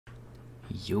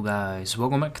Yo guys,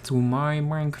 welcome back to my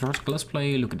Minecraft Let's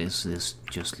Play. Look at this, this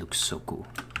just looks so cool.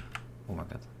 Oh my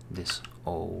god, this,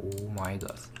 oh my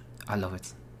god. I love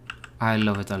it. I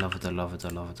love it, I love it, I love it, I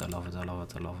love it, I love it, I love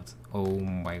it, I love it. Oh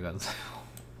my god.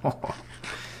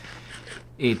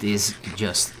 It is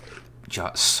just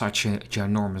such a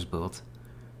ginormous build.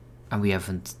 And we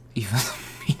haven't even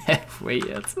been halfway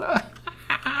yet.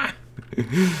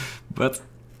 But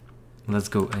let's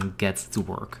go and get to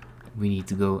work. We need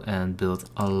to go and build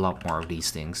a lot more of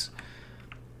these things.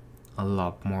 A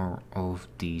lot more of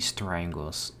these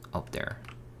triangles up there.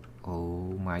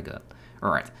 Oh my god.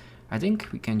 Alright, I think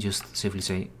we can just safely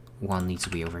say one needs to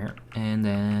be over here. And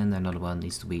then another one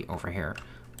needs to be over here.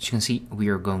 As you can see, we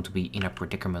are going to be in a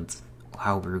predicament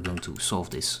how we're going to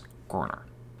solve this corner.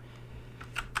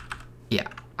 Yeah,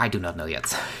 I do not know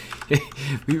yet.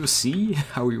 We will see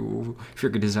how we will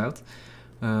figure this out.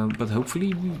 But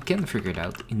hopefully we can figure it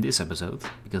out in this episode,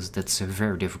 because that's a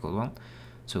very difficult one.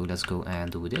 So let's go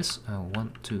and do this.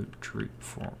 1, 2, 3,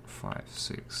 4, 5,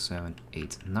 6, 7,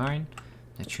 8, 9.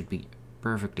 That should be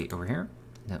perfectly over here.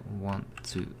 Then 1,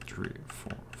 2, 3,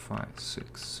 4, 5,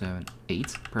 6, 7,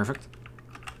 8. Perfect.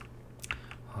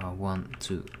 1,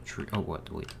 2, 3. Oh, what?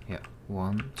 Wait. Yeah.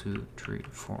 1, 2, 3,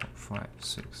 4, 5,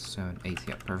 6, 7, 8.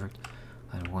 Yeah, perfect.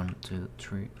 And 1, 2,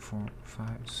 3, 4, 5,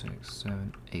 6,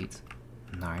 7, 8.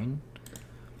 9.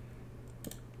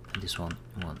 This one,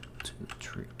 1, 2,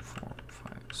 3, 4,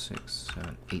 5, 6,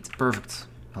 7, 8. Perfect.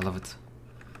 I love it.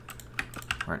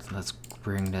 Alright, let's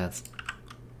bring that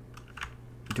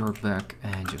dirt back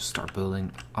and just start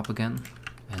building up again.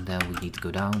 And then we need to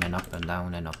go down and up and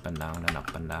down and up and down and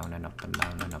up and down and up and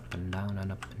down and up and down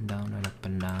and up and down and up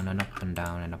and down and up and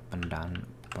down and up and down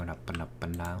and up and up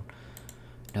and down.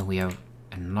 Then we have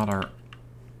another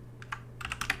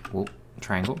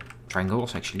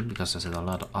triangles actually, because there's a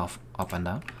lot of up and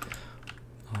down.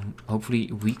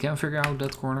 Hopefully we can figure out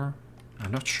that corner.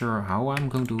 I'm not sure how I'm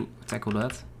going to tackle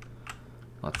that,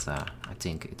 but I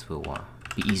think it will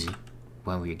be easy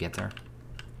when we get there.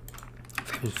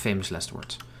 Famous last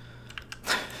words.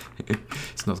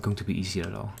 It's not going to be easy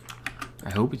at all.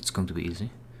 I hope it's going to be easy,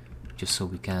 just so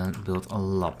we can build a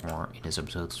lot more in this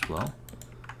episode as well,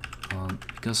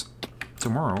 because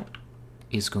tomorrow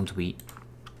is going to be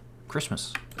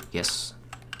Christmas. Yes,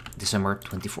 December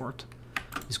 24th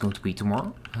is going to be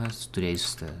tomorrow.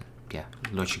 Today's the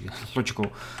logical.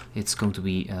 It's going to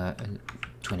be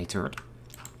 23rd.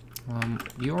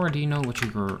 You already know what you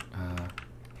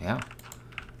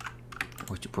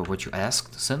what you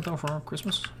asked Santa for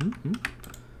Christmas.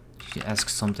 Did you ask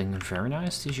something very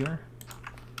nice this year?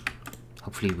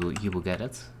 Hopefully you will get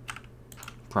it.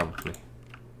 Probably.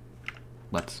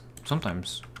 But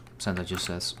sometimes Santa just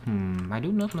says, I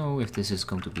do not know if this is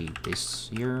going to be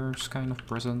this year's kind of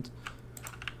present.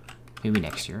 Maybe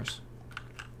next year's.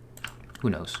 Who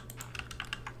knows?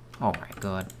 Oh my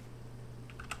god.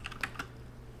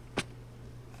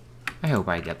 I hope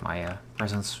I get my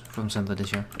presents from Santa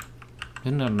this year.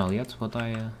 I do not know yet, but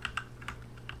I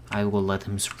will let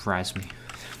him surprise me.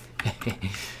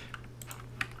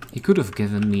 He could have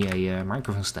given me a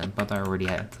microphone stand, but I already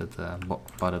had it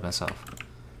bought it myself.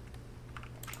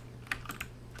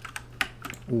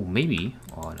 Oh, maybe.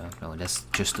 Oh no, that's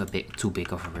just a bit too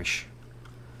big of a wish.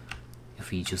 If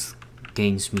he just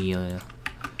gains me a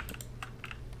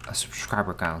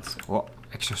subscriber count, or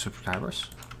extra subscribers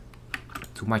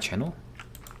to my channel.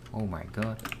 Oh my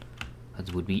god,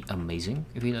 that would be amazing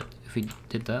if he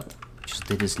did that. Just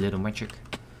did his little magic,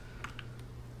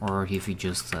 or if he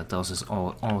just tells us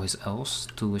all his elves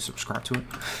to subscribe to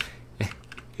it.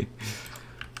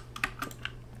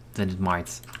 Then it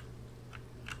might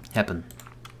happen.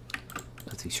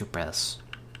 That we surpass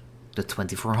the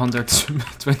 2400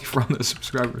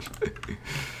 subscribers.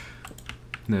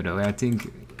 No, I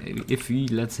think if he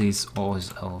lets all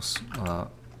his elves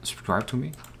subscribe to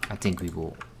me, I think we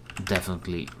will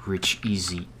definitely reach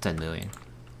easy 10 million.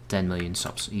 10 million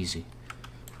subs, easy.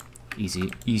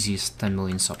 Easiest 10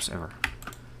 million subs ever.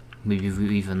 Maybe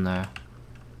we even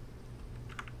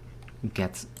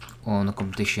get on a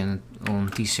competition on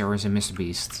T-Series and Mr.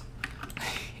 Beast.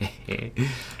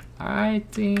 I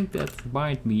think that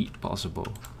might be possible.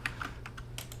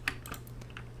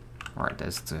 Alright,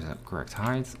 that's the correct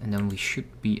height, and then we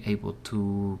should be able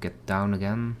to get down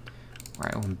again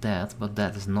right on that, but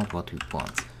that is not what we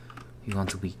want. We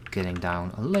want to be getting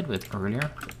down a little bit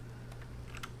earlier.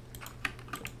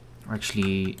 Or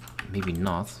actually, maybe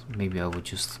not. Maybe I would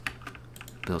just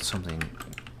build something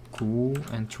cool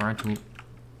and try to...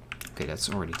 Okay, that's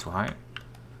already too high.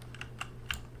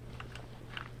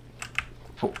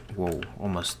 Oh, whoa,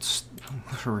 almost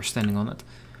we're standing on it.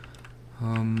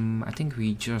 I think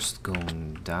we just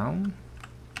going down.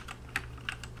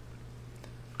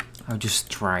 I'll just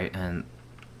try and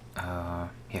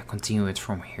yeah, continue it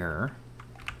from here.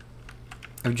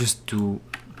 I'll just do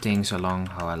things along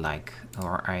how I like,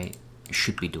 or I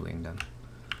should be doing them.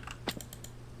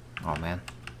 Oh man,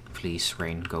 please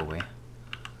rain, go away.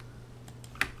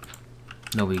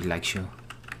 Nobody likes you.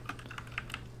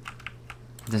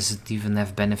 Does it even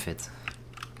have benefit?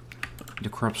 The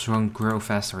crops won't grow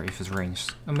faster if it rains.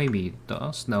 Or maybe it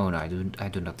does. No, I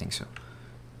do not think so.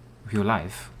 If you're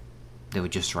alive, they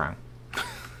would just drown.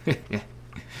 Yeah.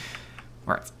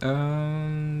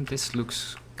 Right. This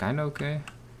looks kinda okay.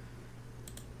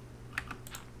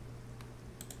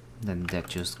 Then that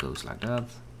just goes like that.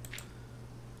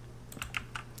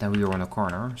 Then we are on a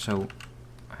corner, so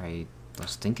I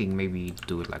was thinking maybe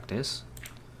do it like this.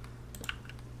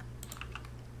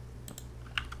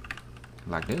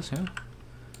 Like this, yeah?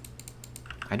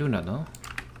 I do not know.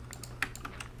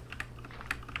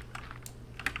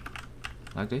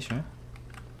 Like this, yeah?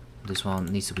 This one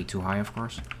needs to be too high, of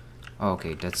course. Oh,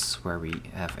 okay, that's where we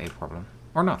have a problem.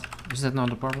 Or not. Is that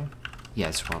not a problem? Yeah,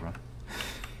 it's a problem.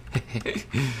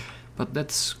 But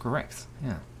that's correct,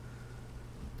 yeah.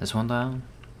 There's one down.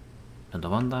 Another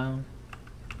one down.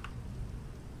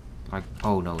 Like,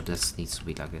 oh no, this needs to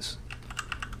be like this.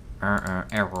 Error.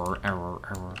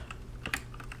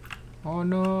 Oh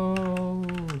no,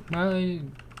 my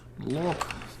log,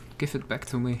 give it back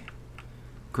to me.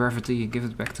 Gravity, give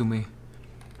it back to me.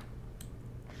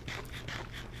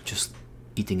 Just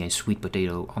eating a sweet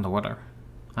potato underwater.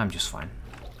 I'm just fine.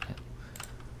 Yeah.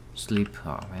 Sleep,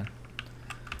 oh man.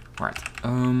 Right,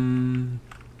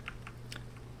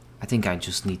 I think I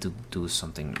just need to do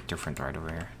something different right over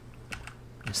here.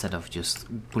 Instead of just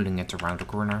pulling it around the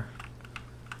corner.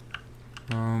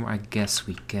 I guess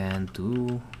we can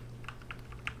do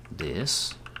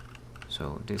this.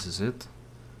 So this is it.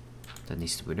 That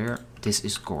needs to be there. This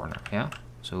is corner, yeah?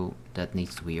 So that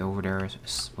needs to be over there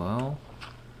as well.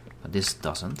 But this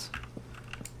doesn't.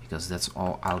 Because that's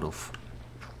all out of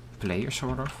play,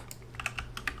 sort of.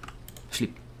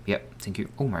 Sleep. Yeah, thank you.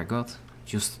 Oh my god.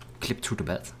 Just clipped through the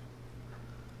bed.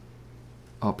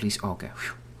 Oh, please. Oh, okay.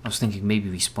 Whew. I was thinking maybe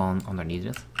we spawn underneath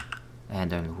it.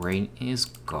 And then rain is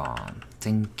gone.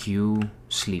 Thank you.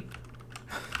 Sleep.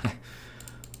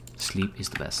 Sleep is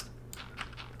the best.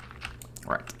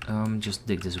 Right, just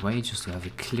dig this way just to have a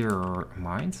clearer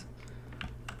mind.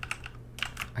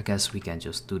 I guess we can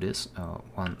just do this.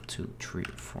 1, 2, 3,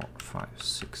 4, 5,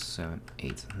 6, 7,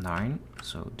 8, 9.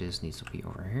 So this needs to be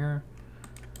over here.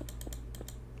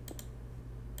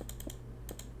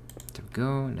 There we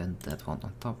go. And then that one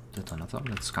on top, that one on top.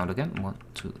 Let's count again. 1,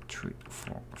 2, 3,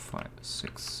 4, 5,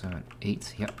 6, 7,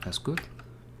 8. Yeah, that's good.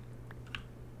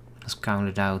 Let's count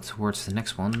it out towards the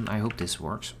next one. I hope this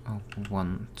works. Oh,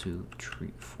 1, 2,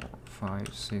 3, 4,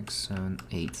 5, 6, 7,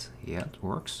 8. Yeah, it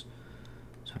works.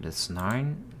 So that's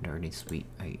 9. There needs to be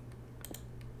a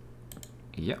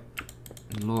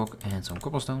log and some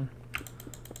cobblestone.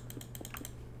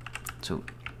 So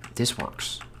this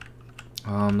works.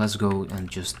 Let's go and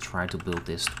just try to build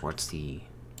this towards the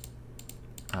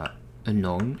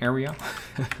unknown area.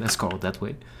 Let's call it that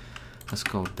way. Let's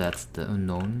call that the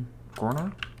unknown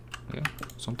corner. Yeah,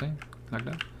 something like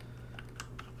that.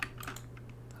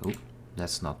 Oh,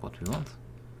 that's not what we want.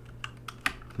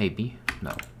 Maybe.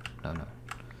 No.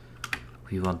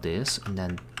 We want this, and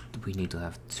then we need to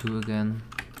have 2 again.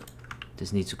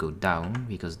 This needs to go down,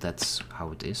 because that's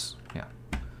how it is. Yeah.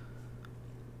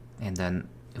 And then,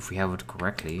 if we have it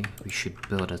correctly, we should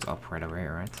build it up right over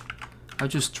here, right? I'll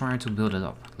just try to build it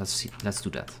up. Let's see. Let's do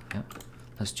that. Yeah.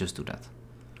 Let's just do that.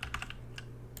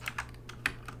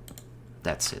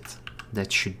 That's it.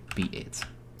 That should be it.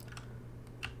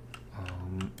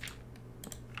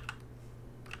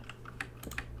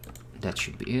 That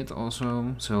should be it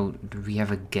also. So we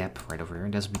have a gap right over here.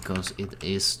 That's because it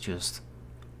is just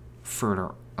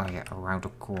further around the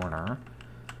corner.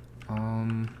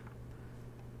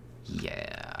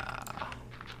 Yeah.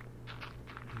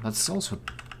 But it's also...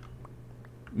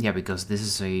 Yeah, because this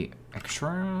is a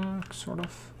extra sort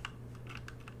of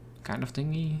kind of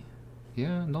thingy.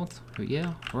 Yeah, not.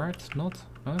 Yeah, right, not.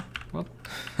 What?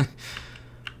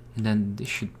 And then this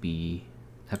should be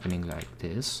happening like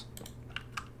this.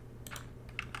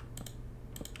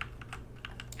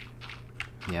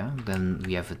 Yeah, then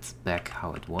we have it back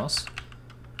how it was.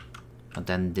 But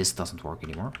then this doesn't work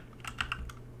anymore.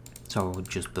 So we'll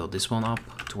just build this one up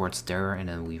towards there, and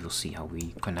then we will see how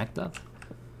we connect that.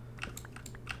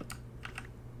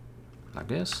 Like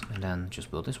this, and then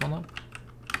just build this one up.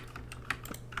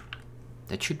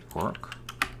 That should work.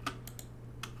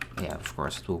 Yeah, of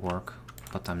course it will work.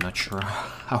 but I'm not sure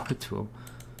how it will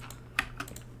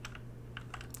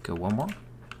go. One more.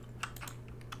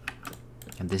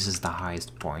 And this is the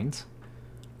highest point.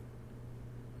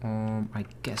 I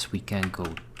guess we can go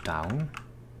down.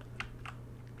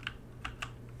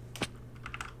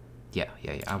 Yeah,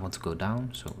 I want to go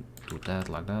down, so do that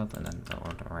like that, and then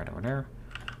right over there.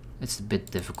 It's a bit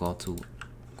difficult to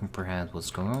comprehend what's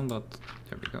going on, but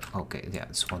there we go. Okay, yeah,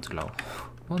 it's one too low.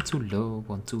 One too low,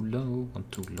 one too low, one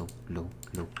too low, low.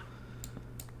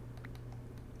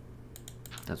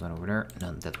 That one over there, and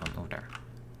then that one over there.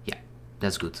 Yeah,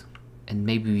 that's good. And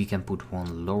maybe we can put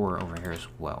one lower over here as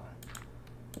well.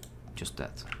 Just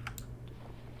that.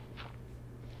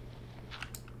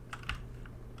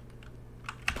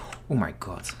 Oh my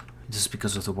god. Just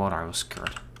because of the water I was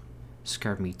scared.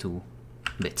 Scared me to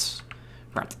bits.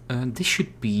 Right, this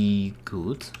should be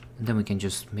good. And then we can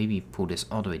just maybe pull this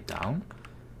all the way down.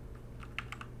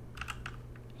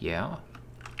 Yeah.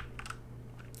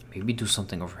 Maybe do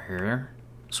something over here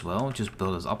as well. Just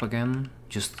build it up again.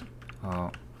 Just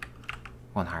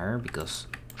one higher, because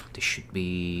this should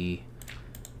be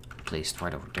placed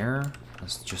right over there.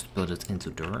 Let's just build it into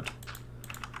dirt.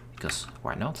 Because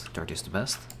why not? Dirt is the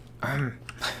best. Alright.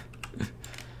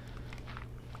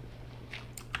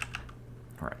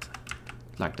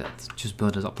 Like that. Just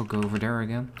build it up and go over there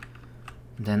again.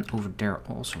 And then over there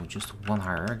also, just one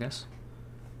higher, I guess.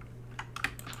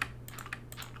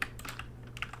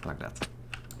 Like that.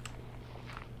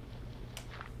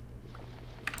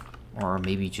 Or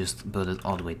maybe just build it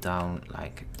all the way down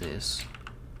like this.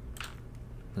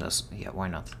 Because, yeah, why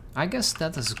not? I guess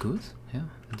that is good. Yeah,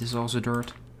 this is also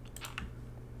dirt.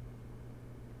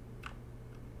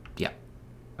 Yeah.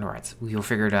 Alright, we will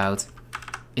figure it out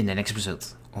in the next episode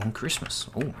on Christmas.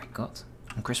 Oh my god.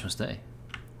 On Christmas Day.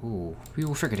 Ooh, we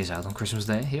will figure this out on Christmas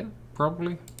Day. Yeah,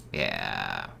 probably.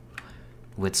 Yeah.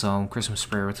 With some Christmas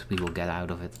spirit, we will get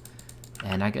out of it.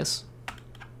 And I guess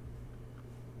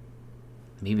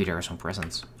maybe there are some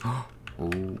presents.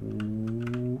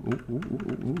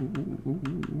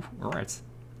 Alright.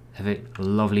 Have a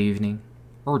lovely evening,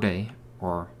 or day,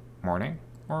 or morning,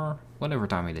 or whatever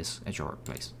time it is at your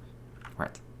workplace.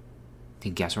 Alright.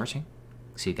 Thank you guys for watching.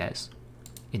 See you guys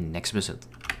in the next episode.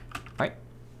 Bye.